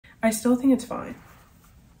I still think it's fine.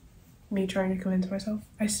 Me trying to convince myself,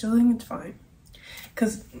 I still think it's fine.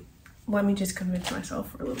 Because let me just convince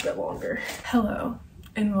myself for a little bit longer. Hello,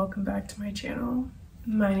 and welcome back to my channel.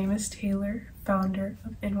 My name is Taylor, founder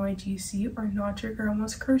of NYGC, or Not Your Girl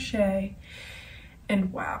Must Crochet.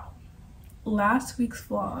 And wow, last week's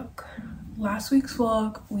vlog,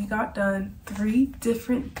 we got done 3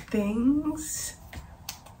 different things.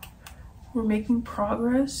 We're making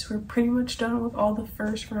progress. We're pretty much done with all the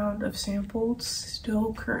first round of samples.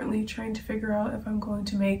 Still currently trying to figure out if I'm going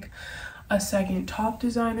to make a second top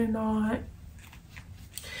design or not.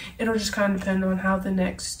 It'll just kind of depend on how the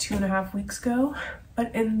next 2.5 weeks go.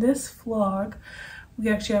 But in this vlog, we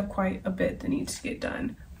actually have quite a bit that needs to get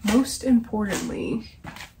done. Most importantly,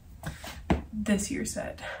 this year's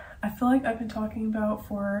set. I feel like I've been talking about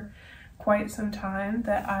for quite some time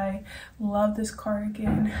that I love this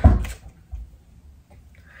cardigan.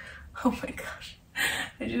 Oh my gosh,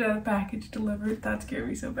 I just had a package delivered. That scared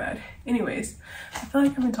me so bad. Anyways, I feel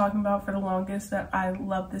like I've been talking about for the longest that I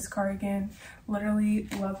love this cardigan. Literally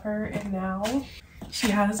love her, and now she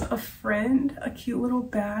has a friend, a cute little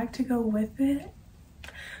bag to go with it.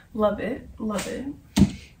 Love it, love it,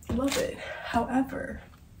 love it. However,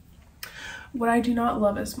 what I do not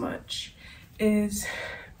love as much is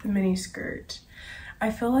the mini skirt. I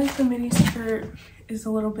feel like the mini skirt is a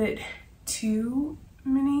little bit too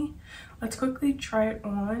mini. Let's quickly try it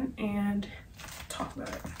on and talk about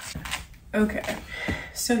it. Okay,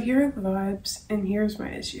 so here are the vibes, and here's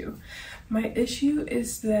my issue. My issue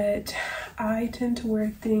is that I tend to wear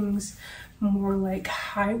things more like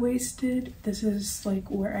high-waisted. This is like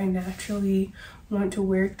where I naturally want to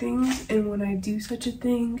wear things, and when I do such a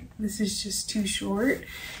thing, this is just too short.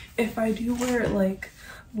 If I do wear it like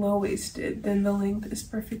low-waisted, then the length is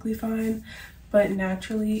perfectly fine, but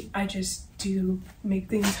naturally I just do make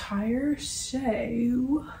things higher.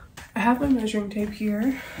 So I have my measuring tape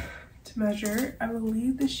here to measure. I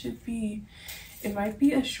believe this should be, it might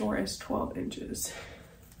be as short as 12 inches.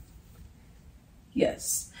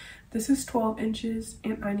 Yes, this is 12 inches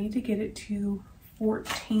and I need to get it to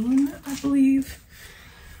 14, I believe.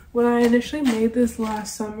 When I initially made this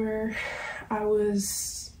last summer, I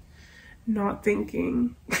was not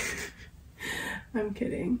thinking. I'm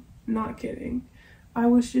kidding, not kidding. I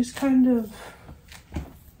was just kind of,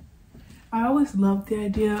 I always loved the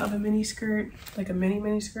idea of a mini skirt, like a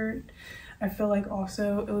mini skirt. I feel like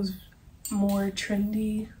also it was more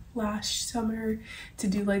trendy last summer to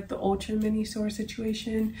do like the ultra mini sort of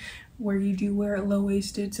situation where you do wear it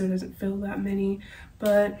low-waisted so it doesn't feel that mini,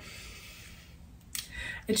 but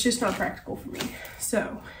it's just not practical for me.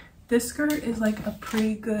 So this skirt is like a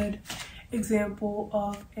pretty good example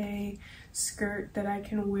of a skirt that I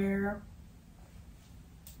can wear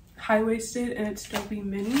high-waisted and it still be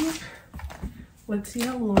mini. Let's see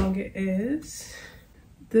how long it is.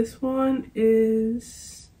 This one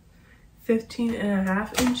is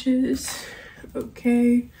 15.5 inches.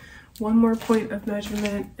 Okay, one more point of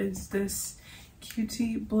measurement is this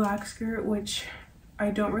cutesy black skirt, which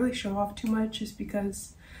I don't really show off too much just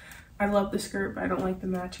because I love the skirt, but I don't like the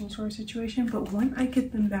matching sort of situation. But when I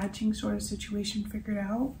get the matching sort of situation figured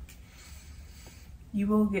out, you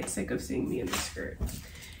will get sick of seeing me in the skirt.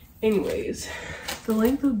 Anyways, the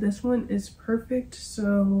length of this one is perfect,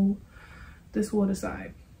 so this will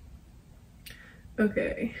decide.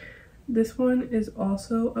 Okay, this one is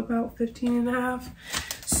also about 15.5,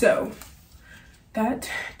 so that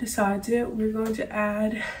decides it. We're going to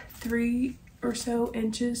add 3 or so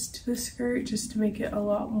inches to the skirt just to make it a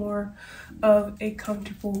lot more of a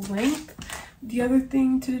comfortable length. The other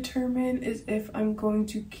thing to determine is if I'm going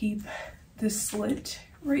to keep the slit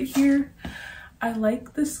right here. I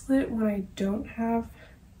like the slit when I don't have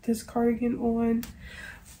this cardigan on,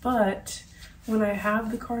 but when I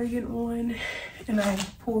have the cardigan on and I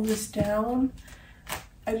pull this down,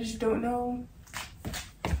 I just don't know.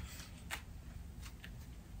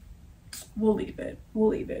 We'll leave it. We'll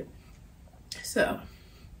leave it. So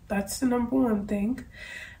that's the number one thing.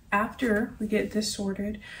 After we get this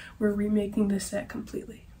sorted, we're remaking the set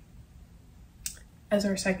completely as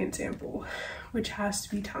our second sample, which has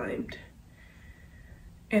to be timed.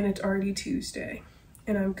 And it's already Tuesday,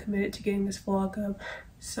 and I'm committed to getting this vlog up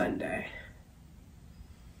Sunday.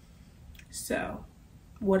 So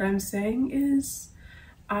what I'm saying is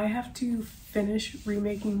I have to finish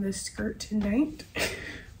remaking this skirt tonight,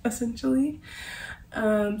 essentially,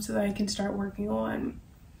 so that I can start working on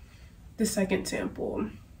the second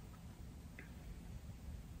sample.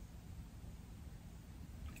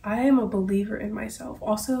 I am a believer in myself.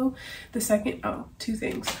 Also, the second, two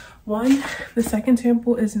things. One, the second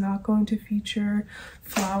sample is not going to feature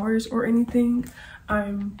flowers or anything.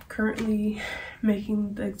 I'm currently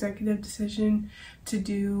making the executive decision to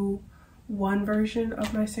do one version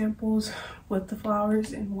of my samples with the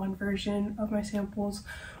flowers and one version of my samples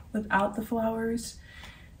without the flowers.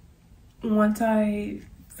 Once I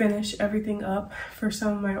finish everything up for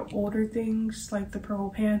some of my older things like the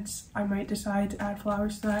purple pants, I might decide to add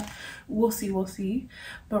flowers to that. We'll see.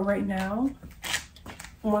 But right now,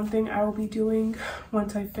 one thing I will be doing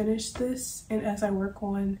once I finish this and as I work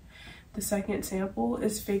on the second sample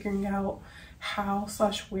is figuring out how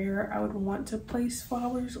 / where I would want to place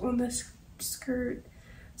flowers on this skirt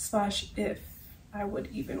 / if I would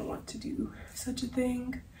even want to do such a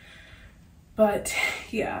thing. But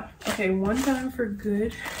yeah, okay, one time for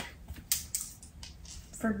good,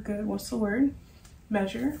 what's the word?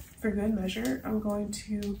 Measure, for good measure, I'm going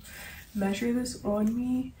to measure this on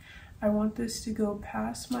me. I want this to go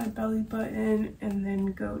past my belly button and then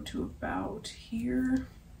go to about here.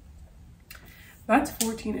 That's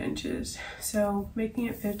 14 inches. So making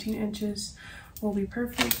it 15 inches will be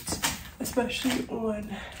perfect, especially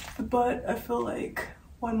on the butt. I feel like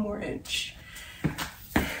one more inch.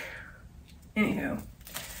 Anywho,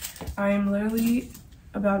 I am literally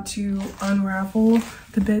about to unravel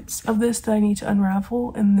the bits of this that I need to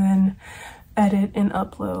unravel and then edit and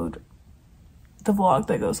upload the vlog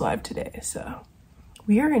that goes live today. So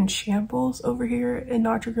we are in shambles over here in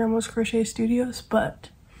Dr. Grandma's Crochet Studios, but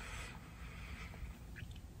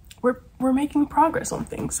we're making progress on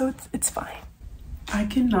things, so it's fine. I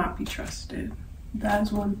cannot be trusted. That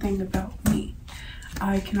is one thing about me.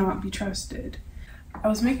 I cannot be trusted. I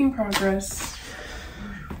was making progress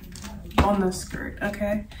on the skirt,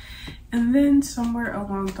 okay? And then somewhere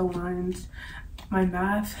along the lines, my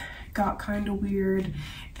math got kind of weird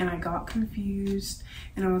and I got confused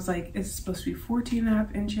and I was like, is it supposed to be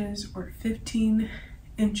 14.5 inches or 15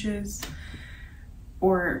 inches?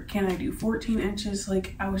 Or can I do 14 inches?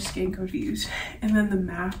 Like, I was just getting confused. And then the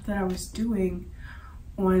math that I was doing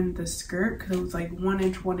on the skirt, because it was like 1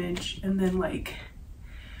 inch, 1 inch, and then like,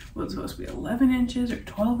 what was supposed to be 11 inches or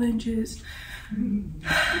 12 inches.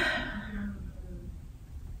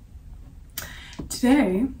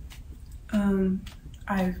 Today,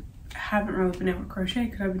 I haven't really been able to crochet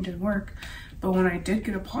because I've been doing work. But when I did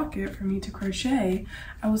get a pocket for me to crochet,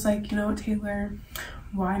 I was like, you know what, Taylor,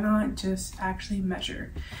 why not just actually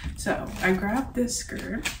measure? So I grabbed this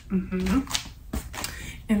skirt, and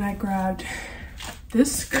I grabbed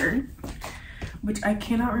this skirt, which I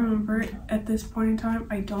cannot remember at this point in time.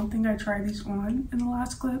 I don't think I tried these on in the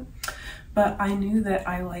last clip, but I knew that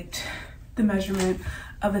I liked the measurement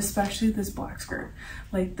of especially this black skirt.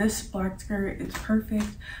 Like, this black skirt is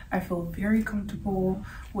perfect. I feel very comfortable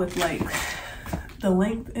with like the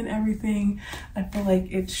length and everything. I feel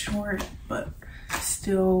like it's short, but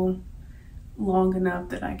still long enough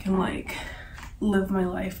that I can like live my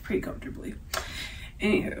life pretty comfortably.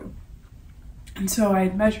 Anywho, and so I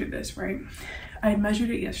had measured this, right? I had measured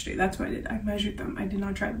it yesterday. That's what I did. I measured them. I did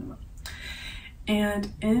not try them up.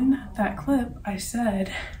 And in that clip, I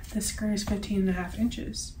said this skirt is 15.5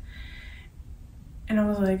 inches. And I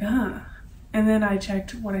was like, huh. And then I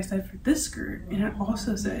checked what I said for this skirt, and it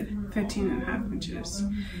also said 15.5 inches.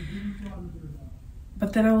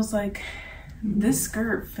 But then I was like, this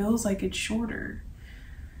skirt feels like it's shorter.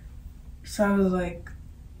 So I was like,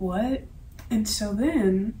 what? And so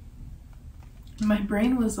then my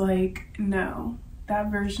brain was like, no,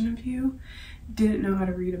 that version of you didn't know how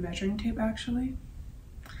to read a measuring tape actually.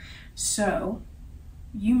 So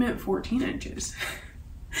you meant 14 inches.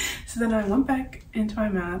 So then I went back into my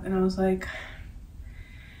math and I was like,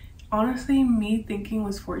 honestly, me thinking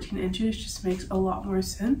was 14 inches just makes a lot more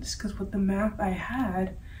sense, because with the math I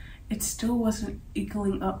had, it still wasn't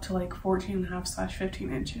equaling up to like 14.5 /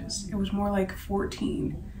 15 inches. It was more like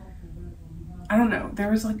 14. I don't know, there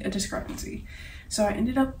was like a discrepancy. So I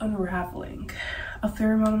ended up unraveling a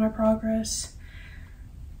fair amount of my progress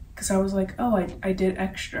because I was like, oh, I did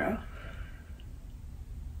extra.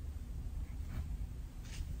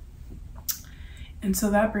 And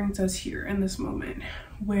so that brings us here in this moment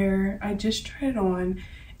where I just tried it on.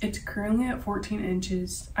 It's currently at 14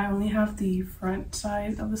 inches. I only have the front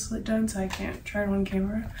side of the slit done, so I can't try it on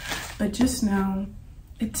camera. But just now,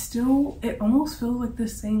 it almost feels like the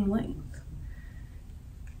same length.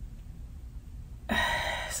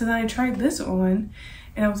 So then I tried this on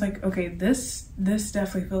and I was like, okay, this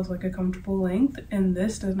definitely feels like a comfortable length, and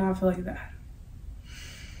this does not feel like that.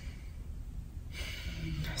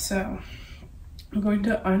 So I'm going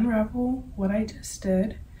to unravel what I just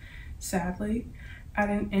did, sadly, add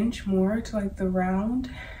an inch more to like the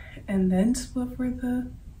round, and then split for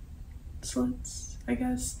the slits, I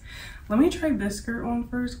guess. Let me try this skirt on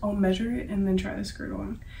first. I'll measure it and then try the skirt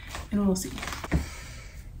on and we'll see.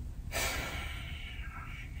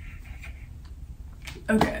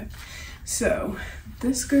 Okay, so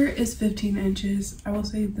this skirt is 15 inches. I will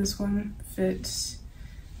say this one fits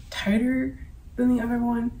tighter than the other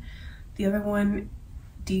one. The other one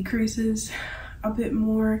decreases a bit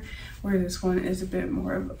more, where this one is a bit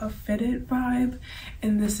more of a fitted vibe,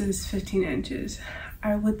 and this is 15 inches.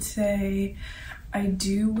 I would say I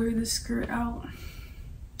do wear this skirt out,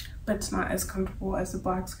 but it's not as comfortable as the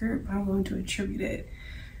black skirt, but I'm going to attribute it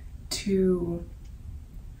to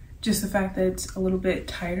just the fact that it's a little bit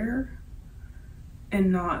tighter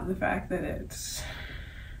and not the fact that it's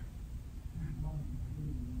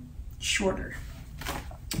shorter.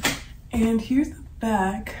 And here's the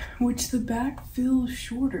back, which the back feels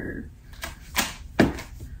shorter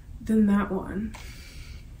than that one.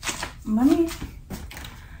 Let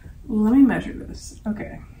me measure this.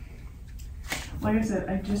 Okay. Like I said,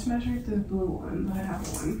 I just measured the blue one, I have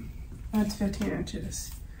one. That's 15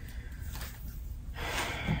 inches.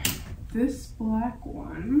 This black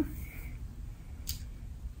one,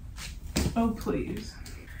 oh please.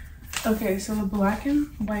 Okay, so the black and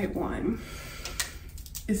white one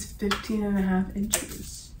is 15.5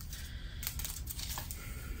 inches.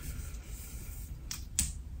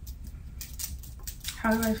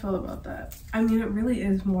 How do I feel about that? I mean, it really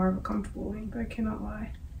is more of a comfortable length, I cannot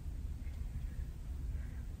lie.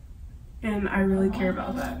 And I really care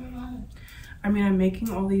about that. I mean, I'm making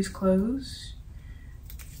all these clothes.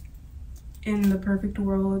 In the perfect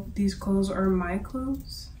world, these clothes are my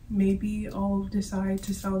clothes. Maybe I'll decide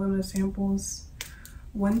to sell them as samples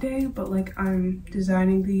one day, but like I'm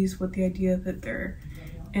designing these with the idea that they're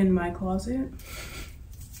in my closet.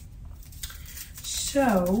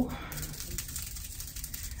 So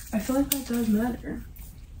I feel like that does matter.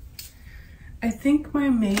 I think my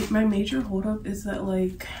major holdup is that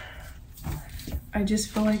like I just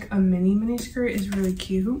feel like a mini skirt is really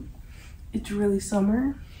cute. It's really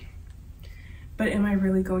summer. But am I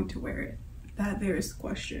really going to wear it? That there is the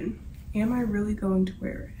question. Am I really going to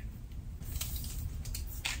wear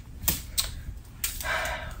it?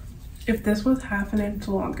 If this was half an inch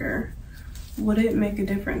longer, would it make a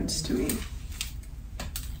difference to me?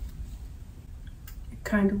 It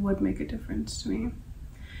kind of would make a difference to me.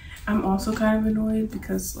 I'm also kind of annoyed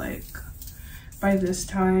because like by this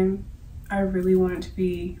time, I really wanted to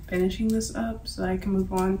be finishing this up so I can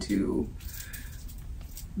move on to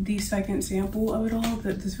the second sample of it all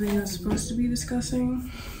that this video is supposed to be discussing.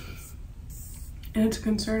 And it's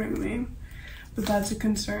concerning me, but that's a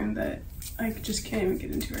concern that I just can't even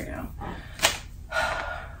get into right now.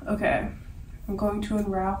 Okay, I'm going to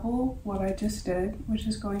unravel what I just did, which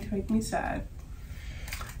is going to make me sad.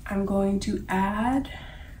 I'm going to add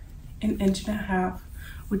 1.5 inches,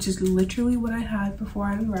 which is literally what I had before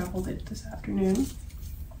I unraveled it this afternoon.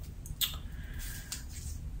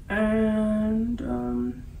 And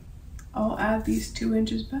I'll add these 2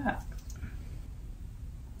 inches back.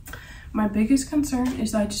 My biggest concern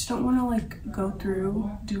is I just don't want to like go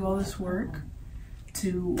through, do all this work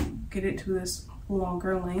to get it to this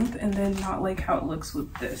longer length and then not like how it looks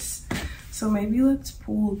with this. So maybe let's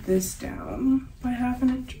pull this down by 1/2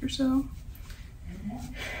 inch or so.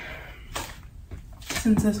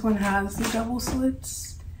 Since this one has the double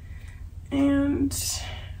slits, and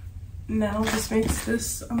now this makes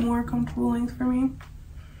this a more comfortable length for me.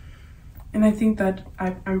 And I think that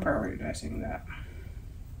I'm prioritizing that.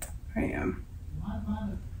 I am.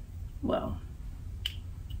 Well,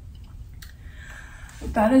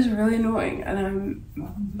 that is really annoying, and I'm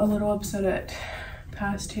a little upset at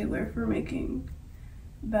past Taylor for making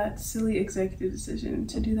that silly executive decision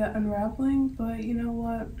to do that unraveling, but you know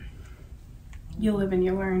what? You live and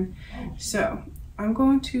you learn. So I'm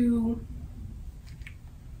going to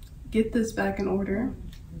get this back in order,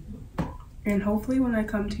 and hopefully when I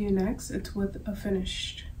come to you next, it's with a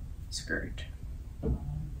finished skirt.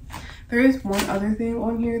 There is one other thing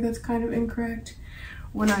on here that's kind of incorrect.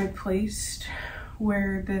 When I placed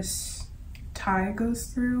where this tie goes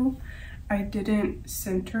through, I didn't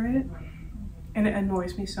center it, and it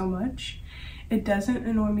annoys me so much. It doesn't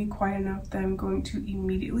annoy me quite enough that I'm going to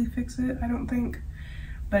immediately fix it, I don't think,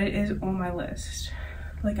 but it is on my list.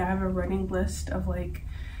 Like I have a running list of like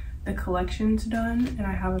the collections done, and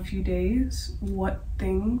I have a few days. What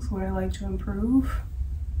things would I like to improve?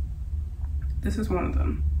 This is one of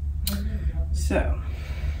them. So,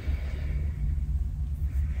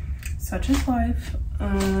 such is life.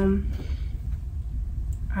 I'm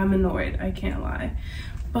annoyed, I can't lie,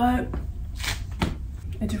 but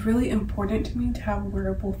it's really important to me to have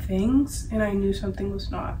wearable things, and I knew something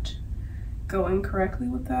was not going correctly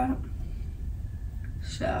with that.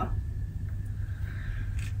 So,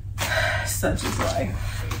 such is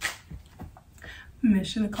life.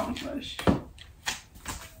 Mission accomplished.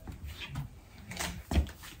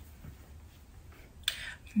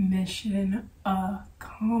 Mission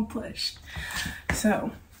accomplished.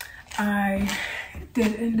 So I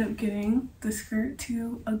did end up getting the skirt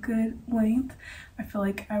to a good length. I feel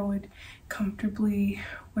like I would comfortably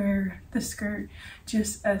wear the skirt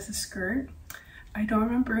just as a skirt. I don't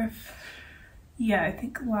remember if, yeah, I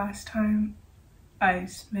think last time I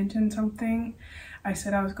mentioned something, I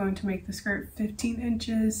said I was going to make the skirt 15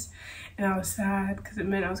 inches and I was sad because it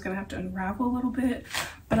meant I was going to have to unravel a little bit,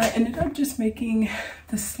 but I ended up just making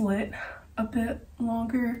the slit a bit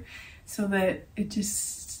longer so that it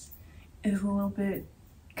just is a little bit,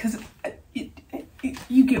 because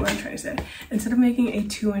you get what I'm trying to say. Instead of making a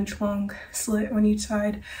 2-inch long slit on each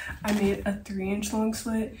side, I made a 3-inch long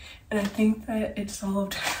slit, and I think that it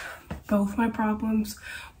solved both my problems.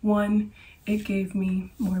 One, it gave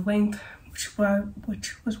me more length,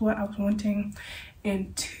 which was what I was wanting,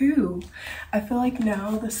 and two, I feel like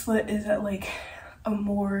now the slit is at like a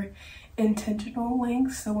more intentional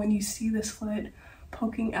length, so when you see the slit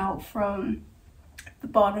poking out from the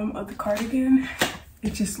bottom of the cardigan,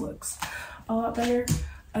 it just looks a lot better.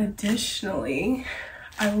 Additionally,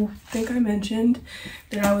 I think I mentioned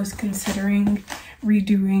that I was considering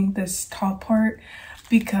redoing this top part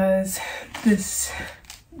because this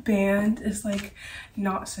band is like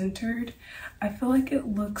not centered. I feel like it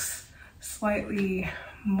looks slightly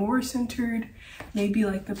more centered. Maybe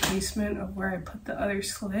like the placement of where I put the other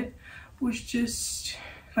slit was just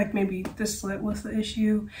like, maybe the slit was the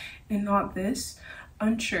issue and not this.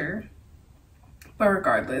 Unsure. But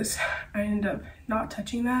regardless, I ended up not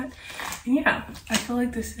touching that. And yeah, I feel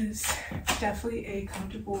like this is definitely a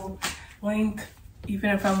comfortable length. Even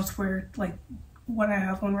if I was to wear like what I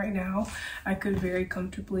have on right now, I could very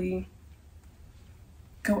comfortably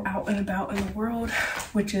go out and about in the world,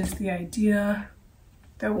 which is the idea.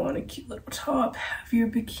 That want a cute little top, have your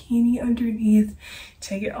bikini underneath,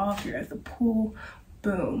 take it off, you're at the pool,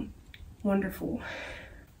 boom, wonderful.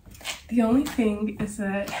 The only thing is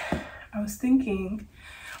that I was thinking,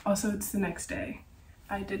 also it's the next day.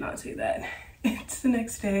 I did not say that. It's the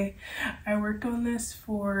next day. I worked on this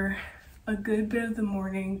for a good bit of the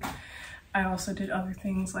morning. I also did other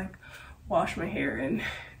things like wash my hair and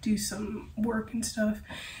do some work and stuff.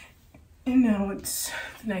 And now it's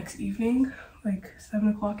the next evening, like 7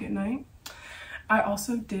 o'clock at night. I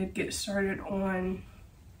also did get started on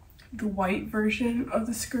the white version of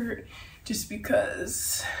the skirt just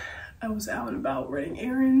because I was out and about running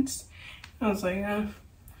errands. I was like,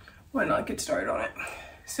 why not get started on it?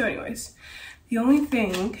 So anyways, the only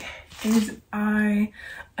thing is I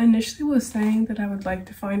initially was saying that I would like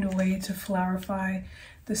to find a way to flowerify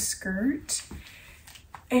the skirt,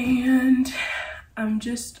 and I'm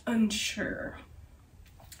just unsure.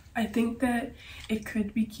 I think that it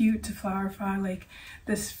could be cute to flowerify like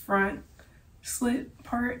this front slit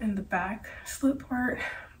part and the back slit part,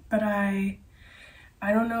 but I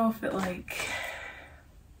don't know if it like,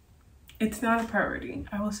 it's not a priority.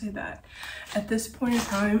 I will say that. At this point in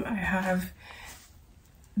time, I have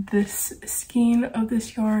this skein of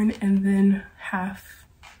this yarn and then half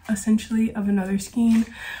essentially of another skein,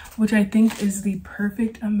 which I think is the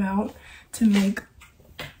perfect amount to make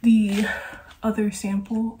the other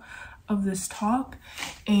sample of this top,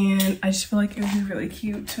 and I just feel like it would be really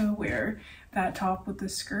cute to wear that top with the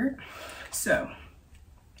skirt. So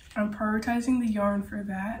I'm prioritizing the yarn for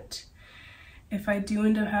that. If I do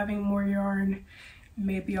end up having more yarn,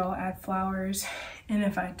 maybe I'll add flowers, and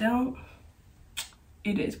if I don't,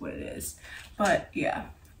 it is what it is. But yeah,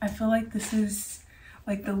 I feel like this is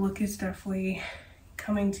like, the look is definitely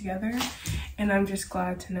coming together, and I'm just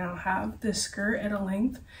glad to now have this skirt at a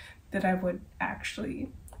length that I would actually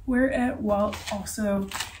wear at, while also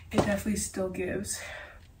it definitely still gives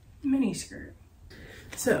mini skirt.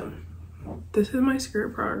 So this is my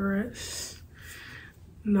skirt progress.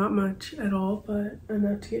 Not much at all, but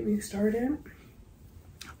enough to get me started.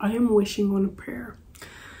 I am wishing on a prayer.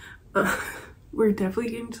 We're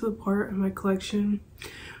definitely getting to the part of my collection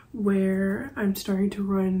where I'm starting to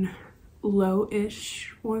run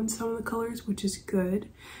low-ish on some of the colors, which is good.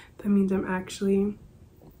 That means I'm actually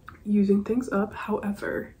using things up.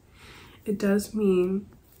 However, it does mean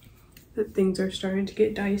that things are starting to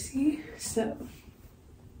get dicey, so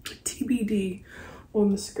TBD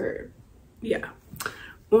on the skirt. Yeah,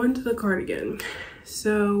 on to the cardigan.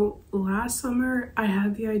 So last summer I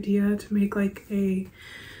had the idea to make like a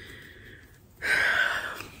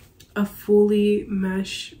fully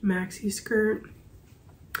mesh maxi skirt,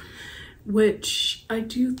 which I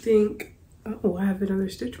do think, oh, I have another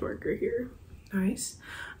stitch marker here, nice.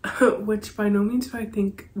 Which by no means do I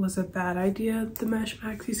think was a bad idea, the mesh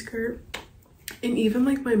maxi skirt. And even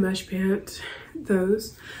like my mesh pants,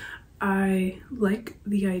 those, I like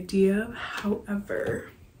the idea. However,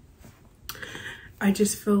 I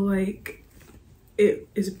just feel like it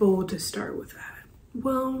is bold to start with that.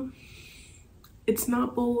 Well, it's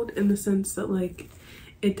not bold in the sense that like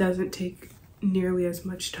it doesn't take nearly as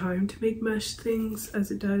much time to make mesh things as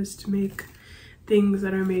it does to make things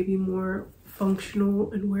that are maybe more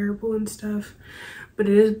functional and wearable and stuff. But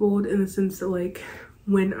it is bold in the sense that like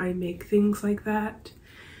when I make things like that,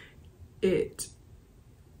 it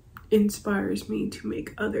inspires me to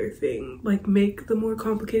make other things, like make the more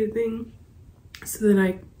complicated thing. So then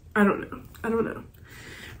I don't know.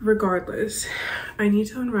 Regardless, I need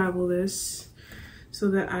to unravel this so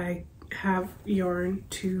that I have yarn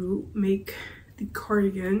to make the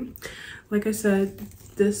cardigan. Like I said,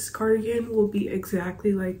 this cardigan will be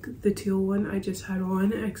exactly like the teal one I just had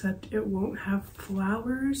on, except it won't have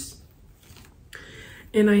flowers.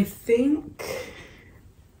 And I think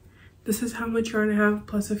this is how much yarn I have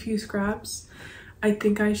plus a few scraps. I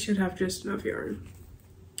think I should have just enough yarn.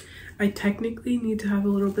 I technically need to have a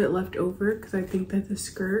little bit left over because I think that the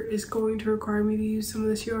skirt is going to require me to use some of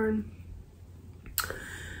this yarn.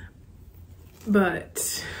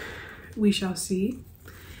 But we shall see.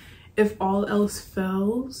 If all else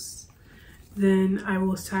fails, then I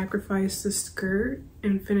will sacrifice the skirt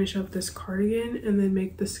and finish up this cardigan and then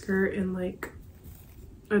make the skirt in like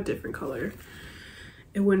a different color.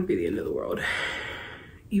 It wouldn't be the end of the world.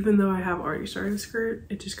 Even though I have already started the skirt,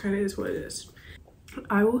 it just kind of is what it is.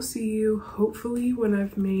 I will see you hopefully when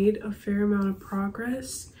I've made a fair amount of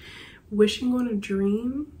progress. Wishing on a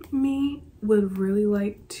Dream me would really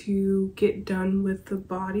like to get done with the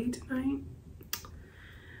body tonight.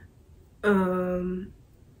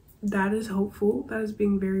 That is hopeful. That is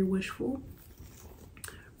being very wishful.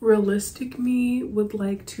 Realistic me would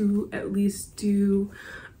like to at least do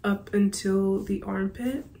up until the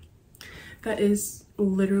armpit. That is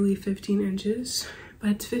literally 15 inches,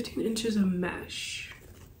 but it's 15 inches of mesh.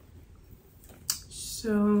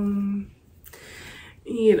 So,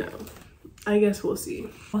 you know, I guess we'll see.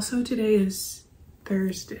 Also, today is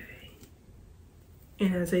Thursday.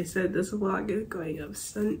 And as I said, this vlog is going up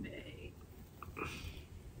Sunday.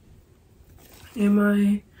 Am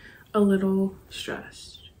I a little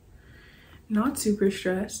stressed? Not super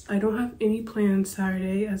stressed. I don't have any plans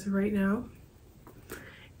Saturday as of right now,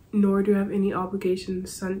 nor do I have any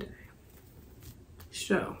obligations Sunday.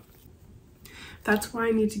 So that's why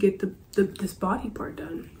I need to get this body part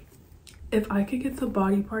done. If I could get the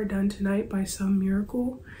body part done tonight by some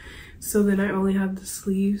miracle, so then I only have the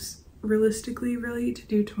sleeves realistically really to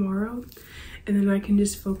do tomorrow, and then I can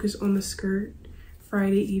just focus on the skirt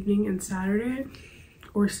Friday evening and Saturday,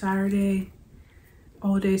 or Saturday,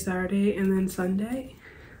 all day Saturday, and then Sunday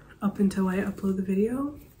up until I upload the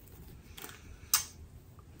video.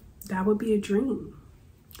 That would be a dream.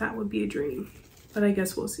 That would be a dream. But I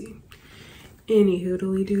guess we'll see. Any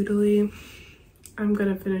hoodly doodly, I'm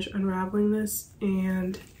gonna finish unraveling this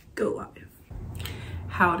and go live.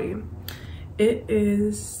 Howdy. It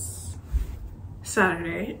is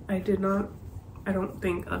Saturday. I don't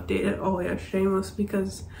think update at all yesterday, mostly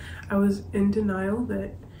because I was in denial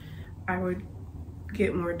that I would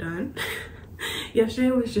get more done.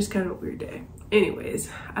 Yesterday was just kind of a weird day. Anyways,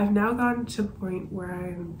 I've now gotten to the point where I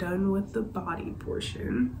am done with the body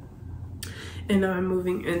portion, and now I'm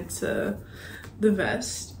moving into the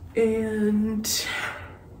vest. And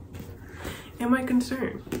am I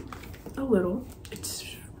concerned? A little. It's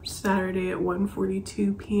Saturday at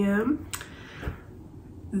 1:42 p.m.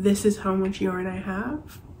 This is how much yarn I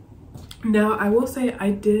have. Now I will say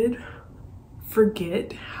I did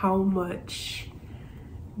forget how much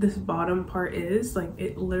this bottom part is. Like,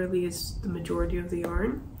 it literally is the majority of the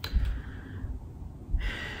yarn,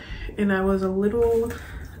 and I was a little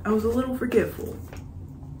forgetful.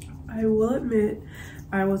 I will admit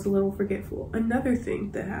I was a little forgetful. Another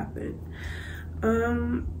thing that happened,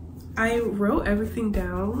 I wrote everything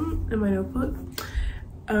down in my notebook,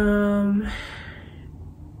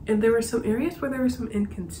 and there were some areas where there were some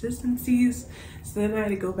inconsistencies, so then I had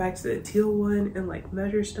to go back to the teal one and like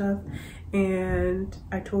measure stuff. And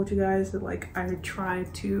I told you guys that like I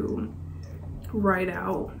tried to write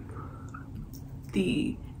out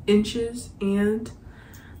the inches and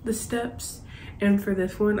the steps, and for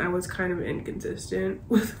this one I was kind of inconsistent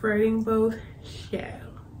with writing both. Yeah,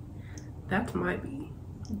 that's my B.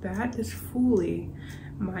 That is fully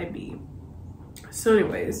my B. So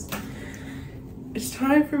anyways, it's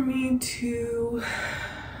time for me to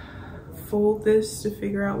fold this to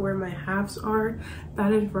figure out where my halves are.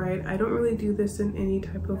 That is right. I don't really do this in any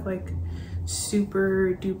type of like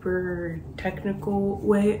super duper technical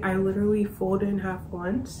way. I literally fold it in half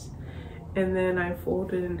once and then I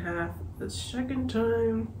fold it in half the second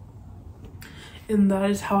time, and that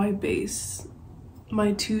is how I base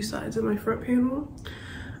my two sides of my front panel.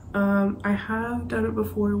 I have done it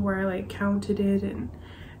before where I like counted it and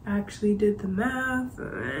actually did the math.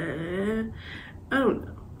 I don't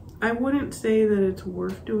know. I wouldn't say that it's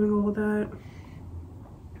worth doing all that.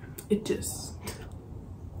 It just,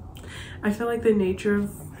 I feel like the nature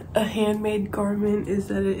of a handmade garment is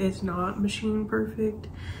that it is not machine perfect.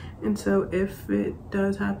 And so if it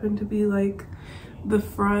does happen to be like the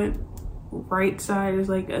front right side is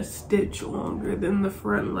like a stitch longer than the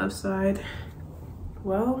front left side,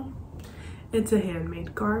 well, it's a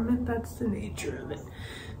handmade garment. That's the nature of it.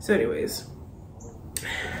 So anyways,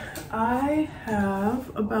 I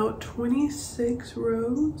have about 26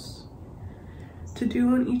 rows to do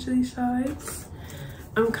on each of these sides.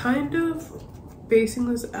 I'm kind of basing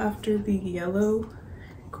this after the yellow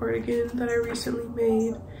cardigan that I recently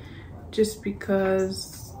made, just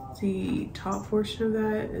because the top portion of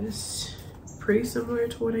that is pretty similar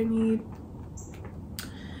to what I need.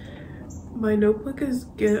 My notebook has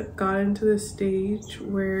gotten to the stage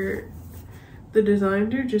where the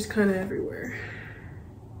designs are just kind of everywhere.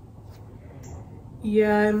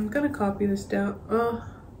 Yeah, I'm gonna copy this down. Oh,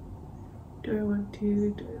 do I want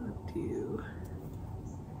to?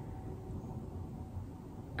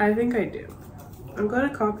 I think I do. I'm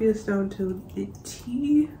gonna copy this down to the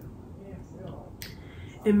T.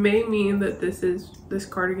 It may mean that this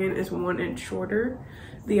cardigan is 1 inch shorter.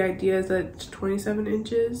 The idea is that it's 27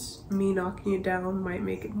 inches. Me knocking it down might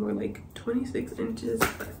make it more like 26 inches,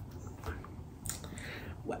 but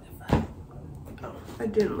whatever. Oh, I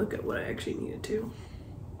didn't look at what I actually needed to.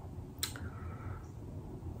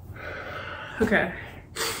 Okay.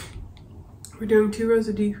 We're doing 2 rows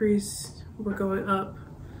of decrease. We're going up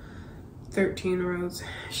 13 rows.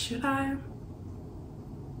 Should I?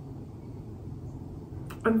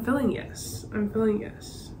 I'm feeling yes. I'm feeling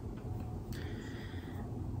yes.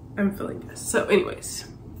 I'm feeling yes. So anyways,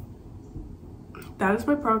 that is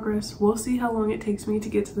my progress. We'll see how long it takes me to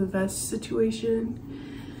get to the vest situation.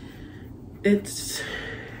 It's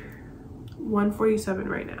 1:47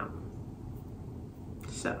 right now.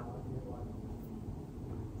 So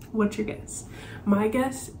what's your guess? My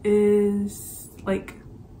guess is like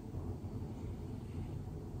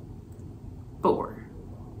 4.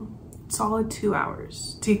 Solid 2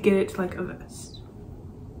 hours to get it to like a vest.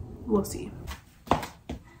 We'll see.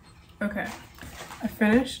 Okay, I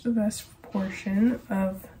finished the vest portion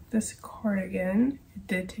of this cardigan. It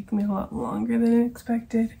did take me a lot longer than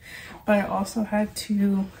expected, but I also had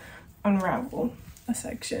to unravel a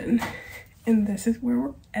section, and this is where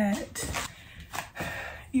we're at.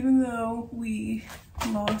 Even though we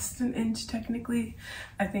lost an inch technically,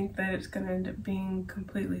 I think that it's gonna end up being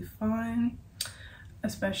completely fine,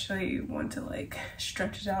 especially want to like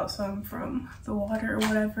stretch it out some from the water or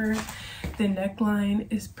whatever. The neckline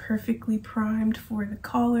is perfectly primed for the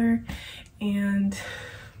collar and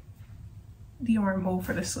the armhole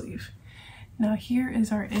for the sleeve. Now here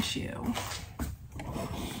is our issue.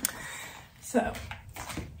 So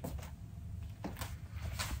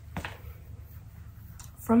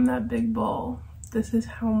from that big ball, this is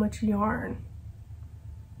how much yarn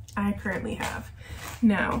I currently have.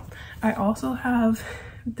 Now, I also have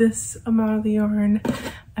this amount of the yarn,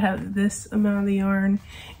 I have this amount of the yarn,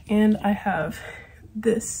 and I have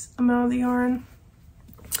this amount of the yarn.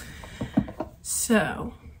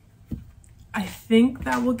 So, I think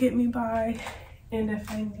that will get me by, and if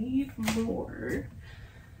I need more,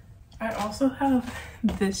 I also have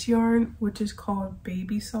this yarn, which is called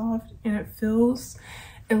Baby Soft, and it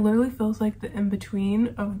literally feels like the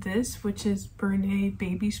in-between of this, which is Bernay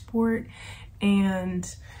Baby Sport,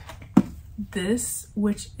 and this,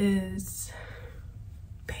 which is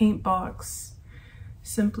Paint Box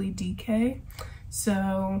Simply DK.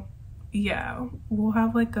 So yeah, we'll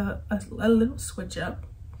have like a little switch up,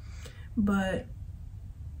 but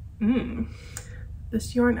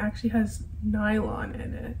this yarn actually has nylon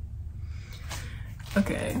in it.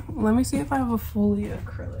 Okay, let me see if I have a fully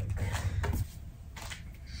acrylic.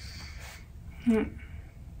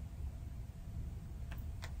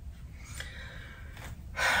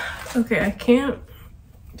 Okay, I can't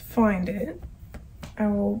find it. I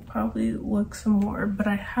will probably look some more, but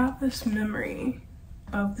I have this memory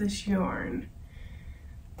of this yarn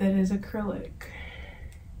that is acrylic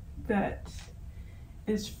that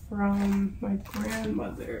is from my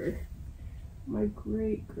grandmother, my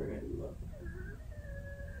great grandmother.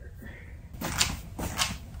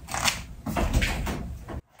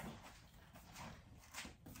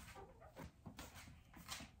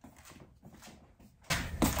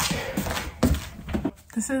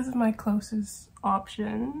 this is my closest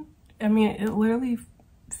option. I mean, it literally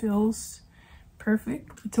feels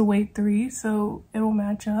perfect. It's a weight 3, so it'll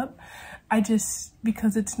match up. I just,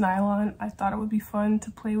 because it's nylon, I thought it would be fun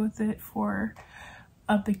to play with it for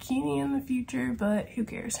a bikini in the future, but who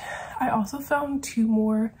cares. I also found 2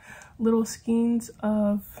 more little skeins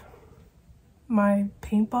of my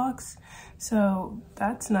paint box, so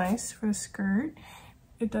that's nice for the skirt.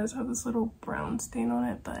 It does have this little brown stain on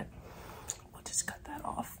it, but we'll just cut that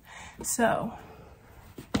off. So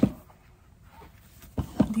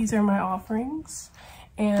these are my offerings,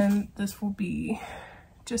 and this will be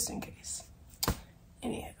just in case.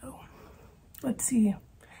 Anyhow, let's see.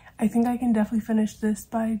 I think I can definitely finish this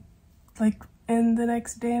by like in the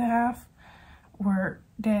next day and a half or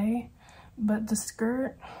day, but the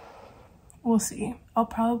skirt, we'll see. I'll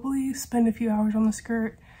probably spend a few hours on the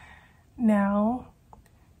skirt now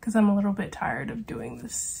because I'm a little bit tired of doing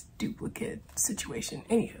this duplicate situation.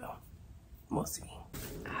 Anyhow, we'll see.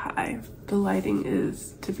 Hi, the lighting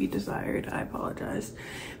is to be desired. I apologize,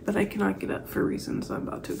 but I cannot get up for reasons I'm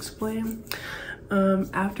about to explain.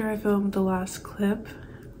 After I filmed the last clip,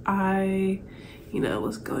 I,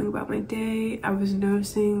 was going about my day. I was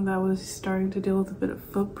noticing that I was starting to deal with a bit of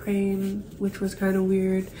foot pain, which was kind of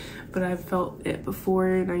weird, but I've felt it before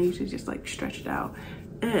and I usually just like stretch it out.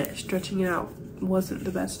 Stretching it out wasn't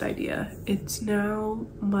the best idea. It's now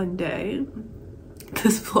Monday.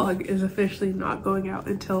 This vlog is officially not going out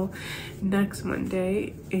until next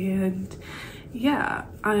Monday, and yeah,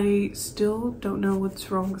 I still don't know what's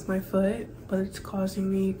wrong with my foot, but it's causing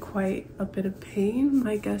me quite a bit of pain.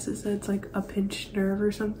 My guess is that it's like a pinched nerve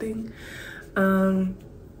or something.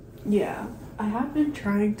 Yeah, I have been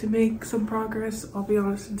trying to make some progress. I'll be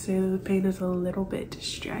honest and say that the pain is a little bit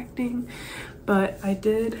distracting, but I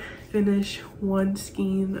did finish 1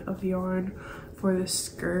 skein of yarn for the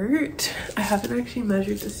skirt. I haven't actually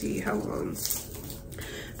measured to see how long.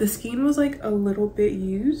 The skein was like a little bit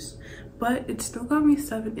used, but it still got me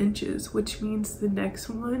 7 inches, which means the next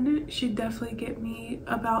one should definitely get me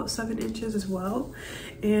about 7 inches as well.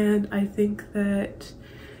 And I think that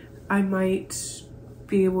I might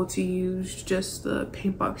be able to use just the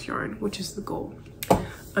paint box yarn, which is the goal.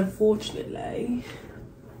 Unfortunately,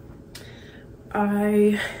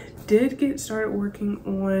 I did get started working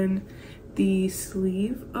on the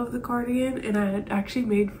sleeve of the cardigan, and I had actually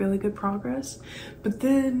made really good progress, but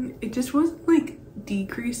then it just wasn't like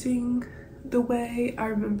decreasing the way I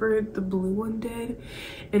remember the blue one did,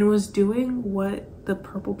 and it was doing what the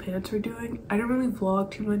purple pants were doing. I didn't really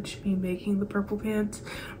vlog too much me making the purple pants,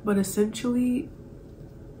 but essentially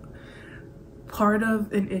part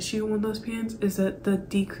of an issue on those pants is that the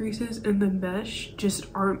decreases in the mesh just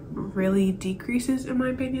aren't really decreases, in my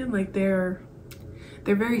opinion. Like they're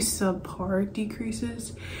very subpar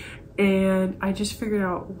decreases, and I just figured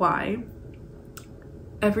out why.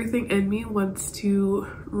 Everything in me wants to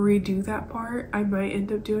redo that part. I might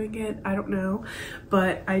end up doing it, I don't know,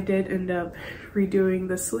 but I did end up redoing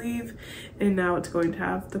the sleeve, and now it's going to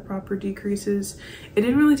have the proper decreases. It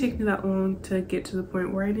didn't really take me that long to get to the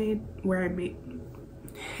point where I made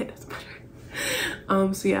it doesn't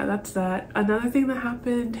matter. So yeah, that's that. Another thing that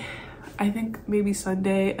happened, I think maybe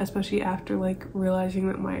Sunday, especially after like realizing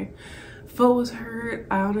that my foot was hurt,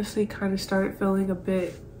 I honestly kind of started feeling a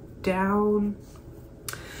bit down.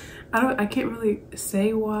 I can't really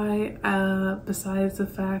say why, besides the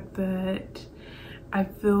fact that I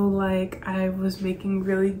feel like I was making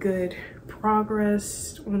really good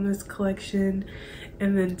progress on this collection,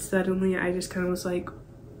 and then suddenly I just kind of was like,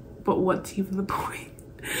 but what's even the point?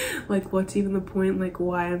 Like, what's even the point? Like,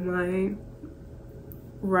 why am I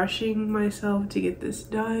rushing myself to get this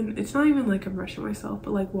done? It's not even like I'm rushing myself,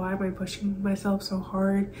 but like, why am I pushing myself so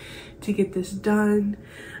hard to get this done?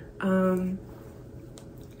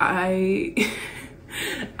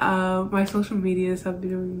 My social medias have been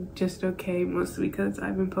doing just okay, mostly because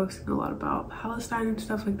I've been posting a lot about Palestine and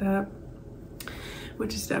stuff like that,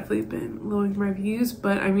 which has definitely been lowering my views,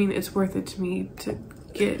 but I mean, it's worth it to me to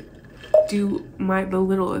do the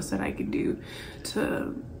littlest that I can do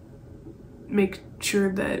to make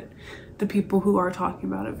sure that the people who are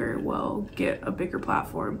talking about it very well get a bigger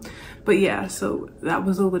platform. But yeah, so that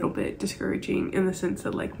was a little bit discouraging in the sense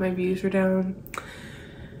that like my views are down,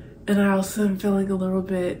 and I also am feeling a little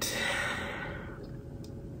bit,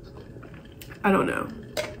 I don't know.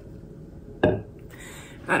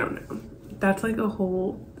 That's like a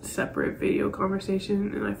whole separate video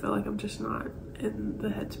conversation, and I feel like I'm just not in the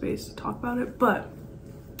headspace to talk about it, but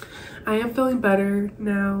I am feeling better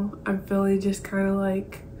now. I'm feeling just kind of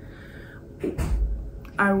like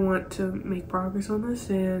I want to make progress on this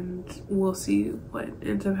and we'll see what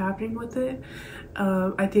ends up happening with it.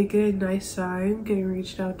 I did get a nice sign getting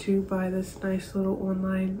reached out to by this nice little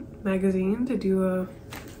online magazine to do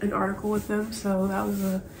an article with them, so that was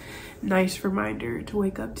a nice reminder to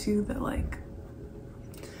wake up to, that like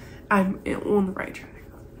I'm on the right track.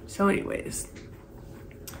 So anyways,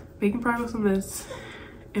 making progress on this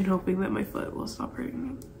and hoping that my foot will stop hurting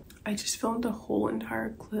me. I just filmed a whole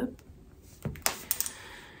entire clip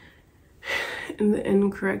in the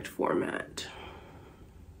incorrect format,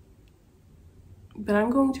 but I'm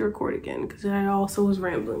going to record again because I also was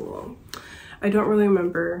rambling along. I don't really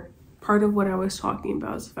remember. Part of what I was talking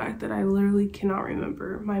about is the fact that I literally cannot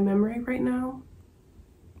remember. My memory right now,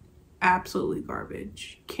 absolutely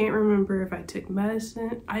garbage. Can't remember if I took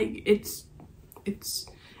medicine. It's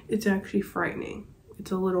actually frightening. It's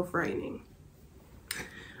a little frightening.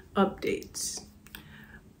 Updates.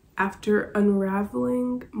 After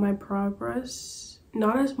unraveling my progress,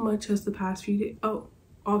 not as much as the past few days. Oh,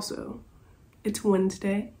 also, it's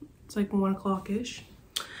Wednesday. It's like 1 o'clock-ish.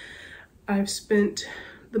 I've spent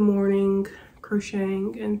the morning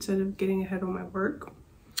crocheting instead of getting ahead on my work,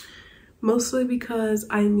 mostly because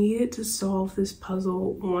I needed to solve this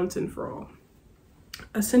puzzle once and for all.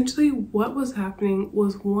 Essentially what was happening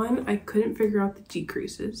was, one, I couldn't figure out the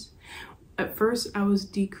decreases. At first I was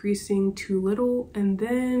decreasing too little, and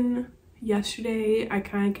then yesterday I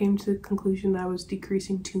kind of came to the conclusion that I was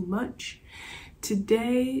decreasing too much.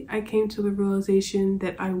 Today, I came to the realization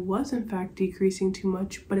that I was in fact decreasing too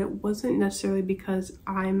much, but it wasn't necessarily because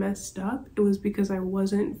I messed up. It was because I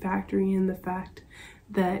wasn't factoring in the fact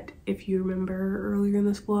that, if you remember earlier in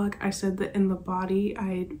this vlog, I said that in the body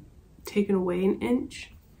I had taken away an inch.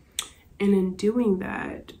 And in doing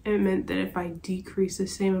that, it meant that if I decrease the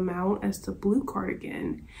same amount as the blue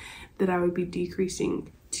cardigan, that I would be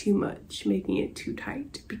decreasing too much, making it too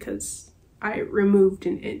tight, because I removed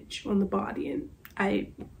an inch on the body and I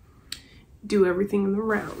do everything in the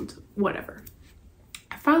round, whatever.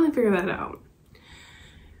 I finally figured that out.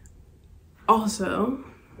 Also,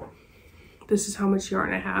 this is how much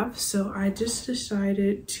yarn I have. So I just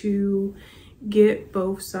decided to get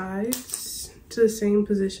both sides to the same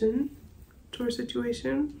position or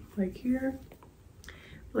situation, like here,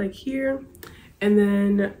 and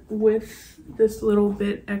then with this little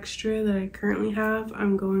bit extra that I currently have,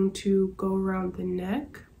 I'm going to go around the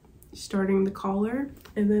neck, starting the collar,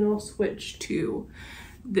 and then I'll switch to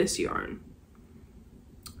this yarn.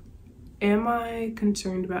 Am I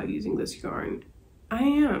concerned about using this yarn? I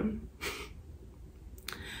am.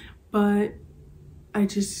 But I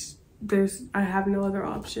have no other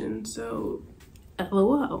option, so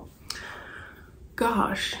LOL.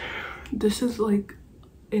 Gosh, this is like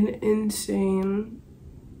an insane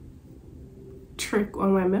trick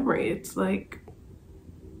on my memory. It's like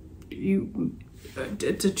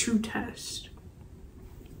it's a true test.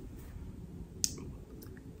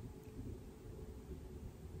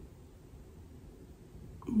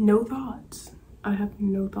 No thoughts. I have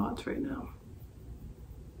no thoughts right now.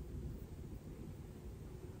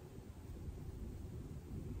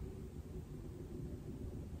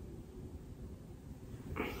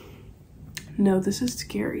 No, this is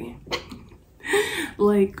scary.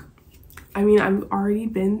 Like, I mean, I've already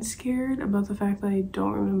been scared about the fact that I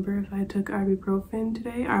don't remember if I took ibuprofen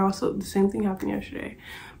today. The same thing happened yesterday.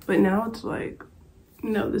 But now it's like,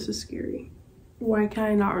 no, this is scary. Why can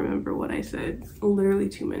I not remember what I said literally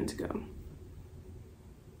 2 minutes ago?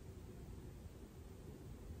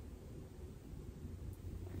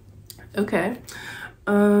 Okay.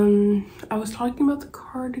 I was talking about the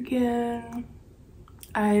cardigan.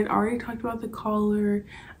 I had already talked about the collar.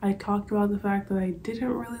 I talked about the fact that I didn't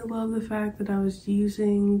really love the fact that I was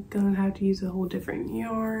gonna have to use a whole different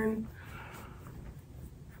yarn.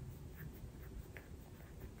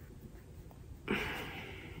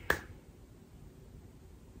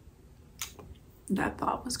 That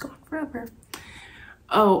thought was gone forever.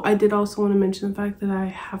 Oh, I did also want to mention the fact that I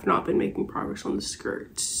have not been making progress on the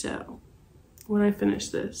skirt. So when I finish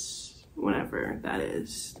this, whenever that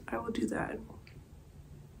is, I will do that.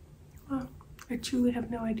 Well, I truly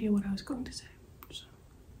have no idea what I was going to say. So,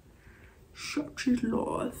 such is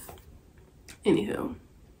life. Anywho,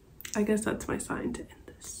 I guess that's my sign to end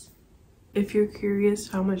this. If you're curious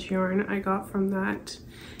how much yarn I got from that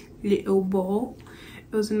little ball,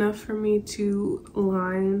 it was enough for me to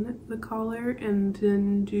line the collar and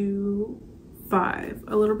then do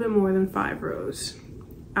a little bit more than 5 rows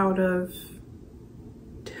out of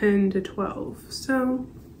 10 to 12. So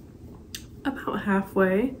about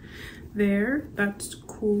halfway there. That's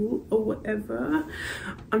cool or whatever.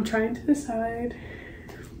 I'm trying to decide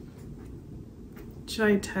Should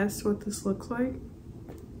I test what this looks like?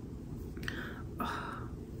 Oh,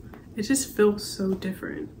 it just feels so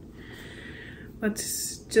different.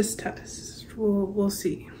 Let's just test. We'll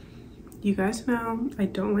see. You guys know I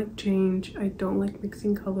don't like change. I don't like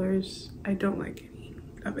mixing colors. I don't like any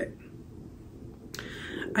of it.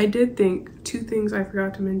 I did think 2 things I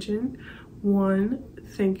forgot to mention. 1,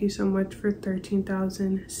 thank you so much for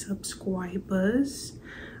 13,000 subscribers.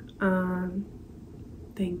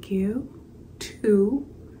 Thank you. 2,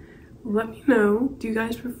 let me know, do you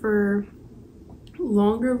guys prefer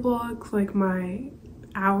longer vlogs like my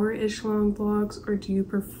hour-ish long vlogs, or do you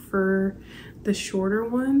prefer the shorter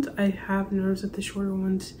ones? I have noticed that the shorter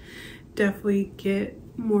ones definitely get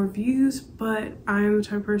more views, but I am the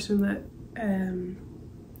type of person that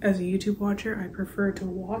as a YouTube watcher, I prefer to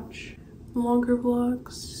watch longer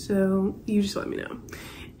vlogs, so you just let me know.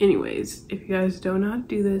 Anyways, if you guys don't know how to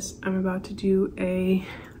do this, I'm about to do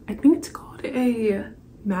I think it's called a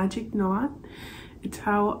magic knot. It's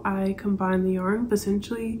how I combine the yarn, but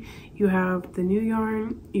essentially you have the new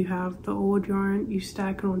yarn, you have the old yarn, you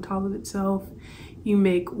stack it on top of itself, you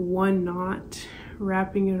make 1 knot,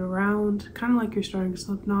 wrapping it around, kind of like you're starting a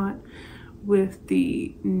slip knot with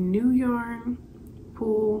the new yarn.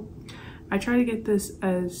 Pull. I try to get this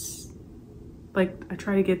as, like, I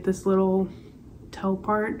try to get this little toe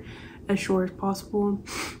part as short as possible.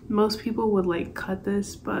 Most people would like cut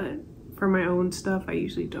this, but for my own stuff, I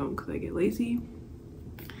usually don't because I get lazy.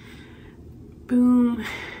 Boom,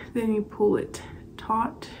 then you pull it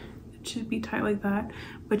taut. It should be tight like that,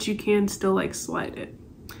 but you can still like slide it.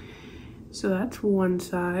 So that's one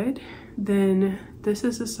side. Then this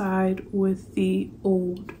is the side with the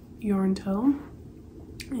old yarn tail,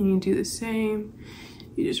 and you do the same.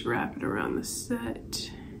 You just wrap it around the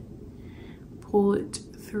set, pull it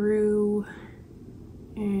through,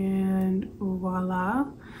 and voila.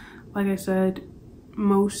 Like I said,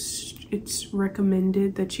 it's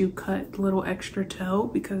recommended that you cut the little extra tail,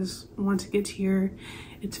 because once it gets here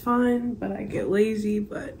it's fine, but I get lazy.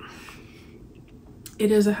 But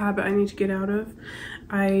it is a habit I need to get out of.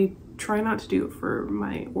 I try not to do it for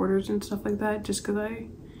my orders and stuff like that, just because I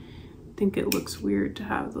think it looks weird to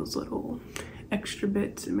have those little extra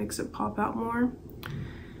bits. It makes it pop out more,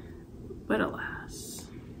 but alas.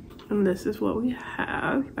 And this is what we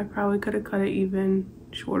have. I probably could have cut it even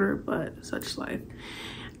shorter, but such life.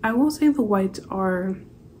 I will say the whites are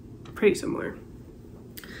pretty similar.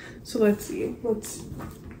 So let's see, let's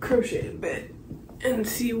crochet a bit and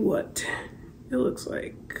see what it looks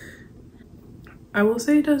like. I will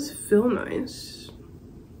say it does feel nice.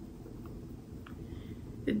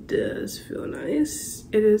 It does feel nice.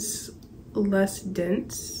 It is less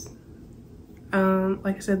dense.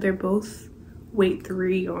 Like I said, they're both weight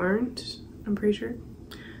 3 yarns, I'm pretty sure.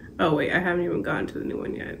 Oh wait, I haven't even gotten to the new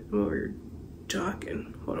one yet. I'm over here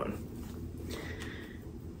talking. Hold on.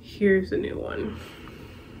 Here's the new one.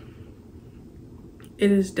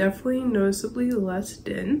 It is definitely noticeably less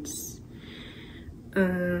dense,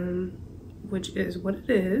 which is what it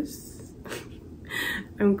is.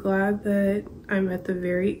 I'm glad that I'm at the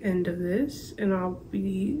very end of this, and I'll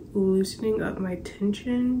be loosening up my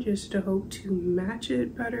tension just to hope to match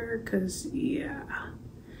it better, because yeah,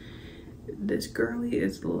 this girly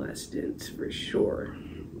is less dense for sure.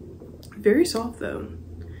 Very soft though.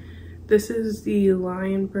 This is the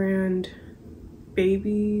Lion Brand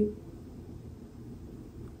Baby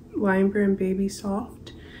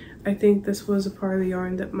Soft. I think this was a part of the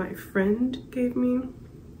yarn that my friend gave me.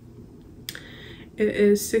 It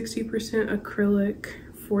is 60% acrylic,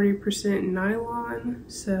 40% nylon,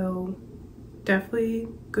 so definitely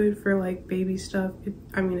good for like baby stuff.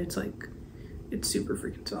 I mean, it's super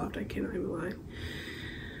freaking soft, I cannot even lie.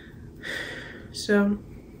 So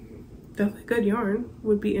definitely good yarn.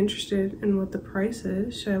 Would be interested in what the price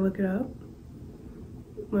is. Should I look it up?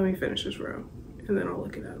 Let me finish this row and then I'll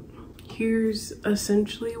look it up. Here's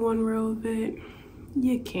essentially one row of it.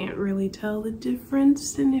 You can't really tell the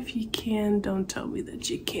difference, and if you can, don't tell me that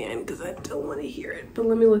you can, because I don't want to hear it. But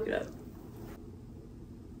let me look it up.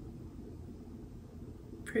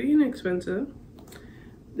 Pretty inexpensive.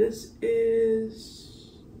 This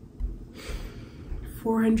is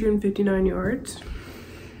 459 yards.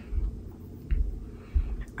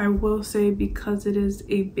 I will say, because it is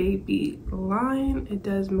a baby line, it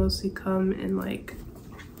does mostly come in like,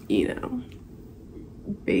 you know,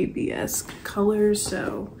 baby-esque colors,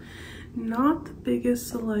 so not the biggest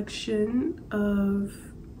selection of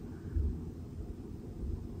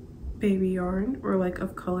baby yarn or like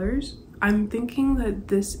of colors. I'm thinking that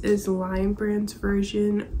this is Lion Brand's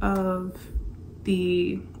version of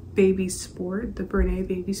the Baby Sport, the Brene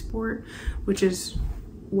Baby Sport, which is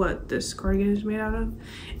what this cardigan is made out of,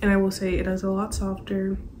 and I will say it is a lot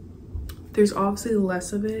softer. There's obviously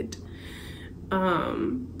less of it,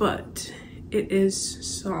 but it is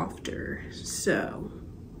softer. So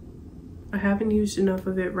I haven't used enough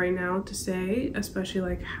of it right now to say, especially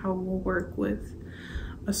like how it will work with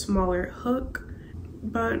a smaller hook,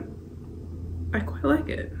 but I quite like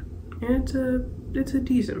it, and it's a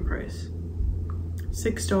decent price.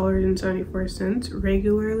 $6.74,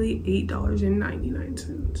 regularly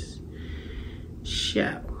 $8.99.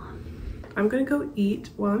 So I'm gonna go eat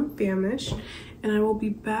while I'm famished, and I will be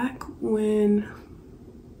back when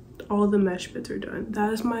all the mesh bits are done.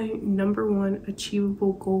 That is my #1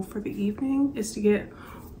 achievable goal for the evening, is to get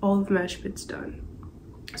all the mesh bits done.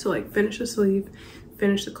 So like finish the sleeve,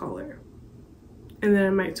 finish the collar, and then I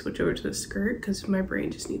might switch over to the skirt because my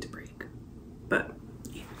brain just needs a break. But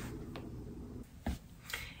yeah.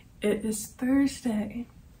 It is Thursday.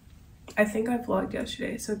 I think I vlogged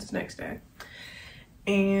yesterday, so it's the next day.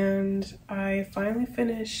 And I finally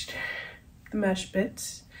finished the mesh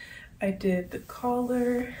bits. I did the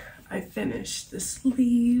collar, I finished the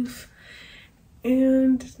sleeve,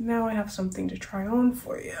 and now I have something to try on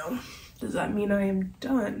for you. Does that mean I am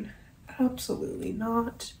done? Absolutely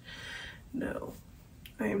not. No,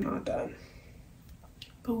 I am not done.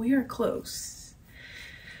 But we are close.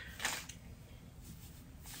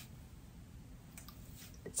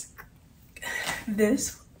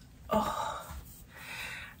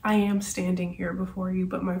 I am standing here before you,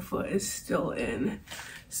 but my foot is still in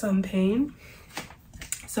some pain,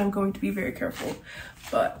 so I'm going to be very careful.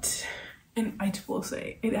 But, and I will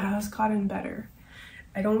say, it has gotten better.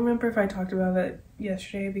 I don't remember if I talked about it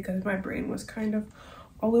yesterday because my brain was kind of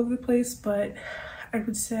all over the place, but I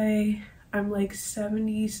would say I'm like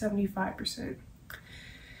 70–75%.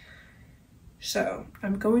 So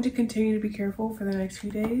I'm going to continue to be careful for the next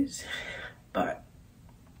few days, but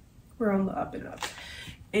we're on the up and up.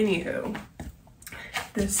 Anywho,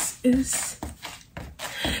 this is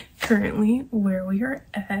currently where we are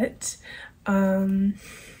at.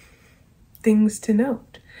 Things to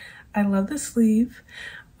note. I love the sleeve.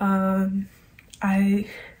 I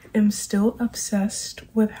am still obsessed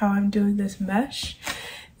with how I'm doing this mesh.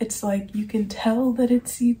 It's like you can tell that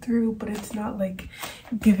it's see-through, but it's not like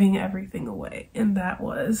giving everything away, and that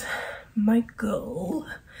was my goal.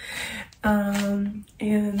 And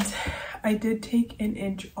I did take an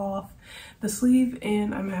inch off the sleeve,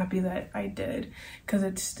 and I'm happy that I did because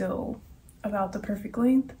it's still about the perfect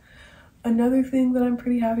length. Another thing that I'm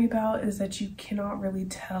pretty happy about is that you cannot really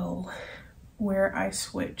tell where I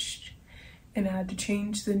switched, and I had to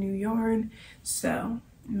change the new yarn, so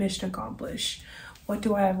mission accomplished. What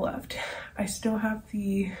do I have left? I still have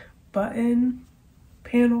the button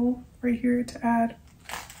panel right here to add,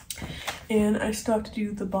 and I still have to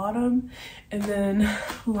do the bottom and then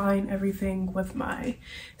line everything with my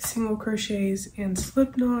single crochets and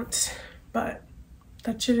slip knots, but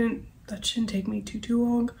that shouldn't take me too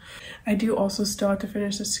long. I do also still have to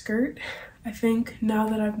finish the skirt. I think now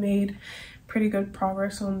that I've made pretty good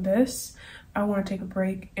progress on this, I want to take a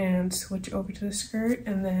break and switch over to the skirt,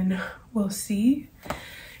 and then we'll see.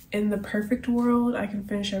 In the perfect world, I can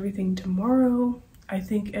finish everything tomorrow. I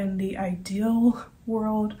think in the ideal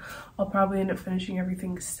world, I'll probably end up finishing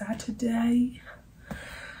everything Saturday.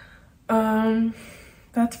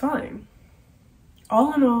 That's fine.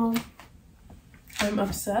 All in all, I'm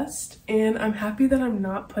obsessed, and I'm happy that I'm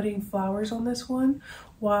not putting flowers on this one.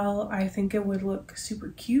 While I think it would look super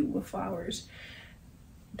cute with flowers,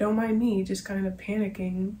 don't mind me just kind of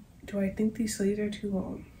panicking. Do I think these sleeves are too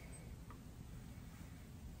long?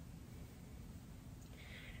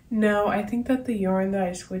 No, I think that the yarn that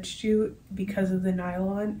I switched to, because of the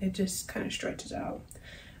nylon, it just kind of stretches out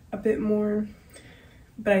a bit more,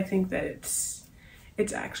 but I think that it's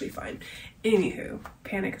actually fine. Anywho,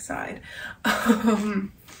 panic aside,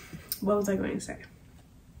 what was I going to say?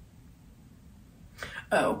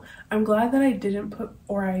 Oh, I'm glad that I didn't put,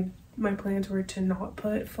 my plans were to not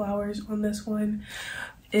put flowers on this one.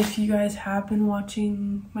 If you guys have been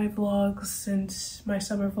watching my vlogs since my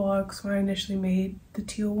summer vlogs when I initially made the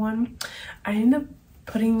teal one, I ended up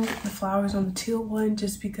putting the flowers on the teal one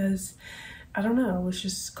just because, I don't know, it was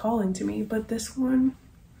just calling to me. But this one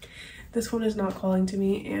is not calling to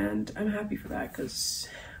me, and I'm happy for that because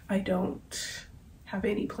I don't have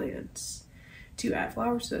any plans to add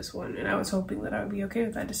flowers to this one, and I was hoping that I would be okay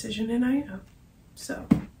with that decision, and I am. So,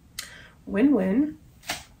 win-win.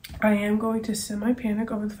 I am going to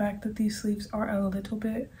semi-panic over the fact that these sleeves are a little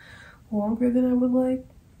bit longer than I would like.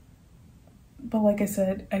 But like I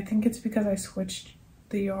said, I think it's because I switched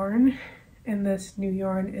the yarn, and this new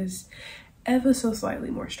yarn is ever so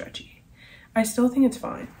slightly more stretchy. I still think it's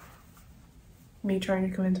fine. Me trying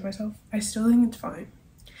to convince myself, I still think it's fine.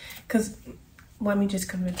 Because let me just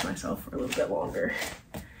convince myself for a little bit longer.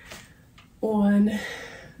 On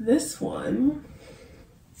this one,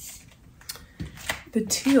 the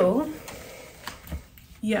teal,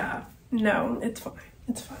 yeah, no, it's fine.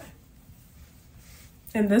 It's fine.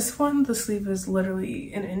 And this one, the sleeve is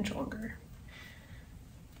literally an inch longer.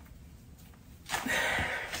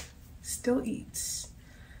 Still eats.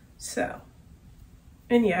 So,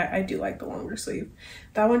 and yeah, I do like the longer sleeve.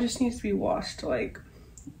 That one just needs to be washed to like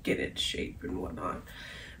get its shape and whatnot.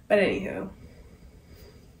 But anyhow,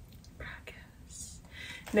 I guess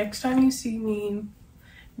next time you see me,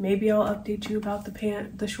 maybe I'll update you about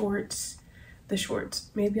the shorts.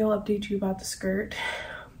 Maybe I'll update you about the skirt.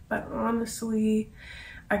 But honestly,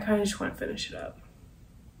 I kind of just want to finish it up,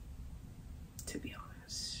 to be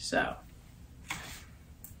honest. So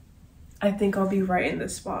I think I'll be right in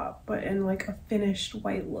this spot, but in like a finished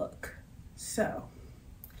white look. So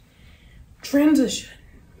transition.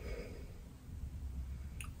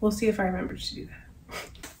 We'll see if I remember to do that.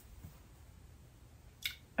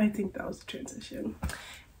 I think that was the transition.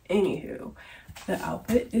 Anywho, the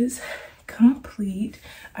outfit is complete.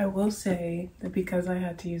 I will say that because I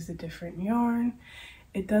had to use a different yarn,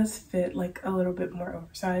 it does fit like a little bit more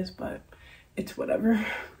oversized, but it's whatever.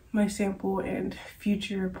 My sample and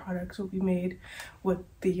future products will be made with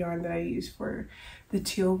the yarn that I use for the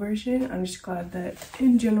teal version. I'm just glad that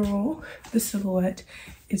in general the silhouette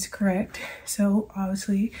is correct. So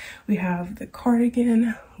obviously we have the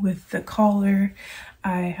cardigan with the collar.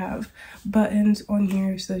 I have buttons on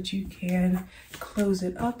here so that you can close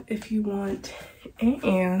it up if you want.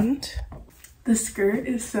 And the skirt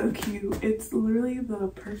is so cute. It's literally the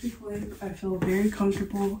perfect length. I feel very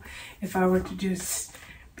comfortable if I were to just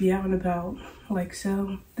be out and about like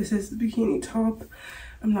so. This is the bikini top.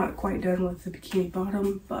 I'm not quite done with the bikini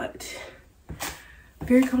bottom, but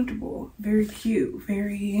very comfortable, very cute,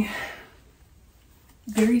 very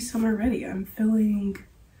summer ready. I'm feeling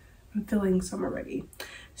summer ready.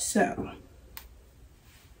 So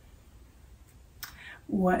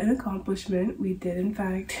what an accomplishment. We did in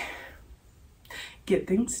fact get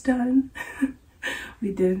things done.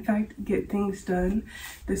 We did in fact get things done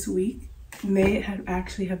this week. May it have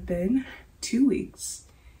actually have been 2 weeks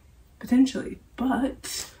potentially,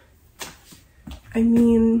 but I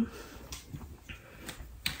mean,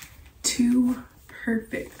 2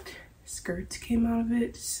 perfect skirts came out of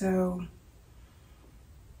it, so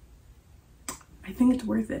I think it's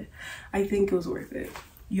worth it. I think it was worth it.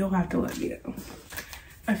 You'll have to let me know.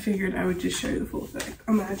 I figured I would just show you the full effect.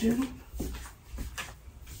 Imagine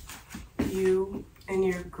you and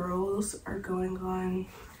your girls are going on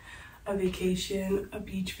a vacation, a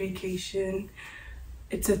beach vacation.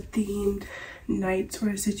 It's a themed night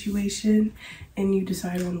sort of situation, and you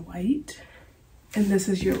decide on white, and this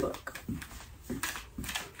is your look.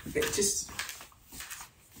 It just,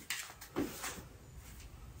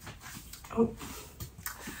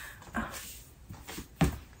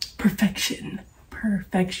 perfection.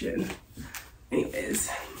 Anyways,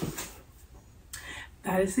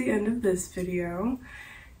 that is the end of this video.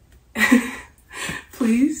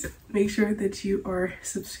 Please make sure that you are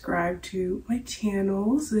subscribed to my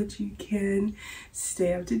channel so that you can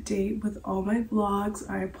stay up to date with all my vlogs.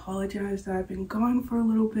 I apologize that I've been gone for a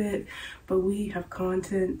little bit, but we have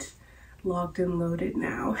content locked and loaded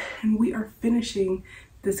now, and we are finishing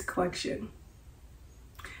this collection.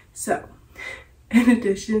 So in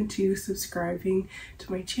addition to subscribing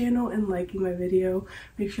to my channel and liking my video,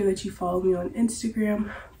 make sure that you follow me on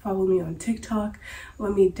Instagram, follow me on TikTok.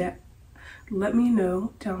 Let me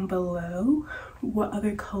know down below what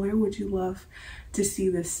other color would you love to see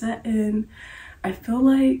this set in. I feel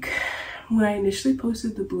like when I initially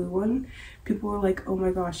posted the blue one, people were like, oh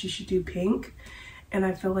my gosh, you should do pink. And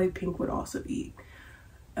I feel like pink would also eat.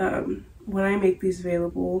 When I make these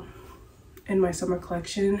available in my summer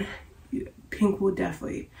collection, pink will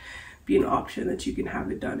definitely be an option that you can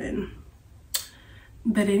have it done in.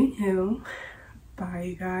 But anywho, bye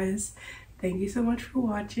you guys. Thank you so much for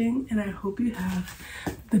watching, and I hope you have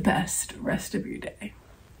the best rest of your day.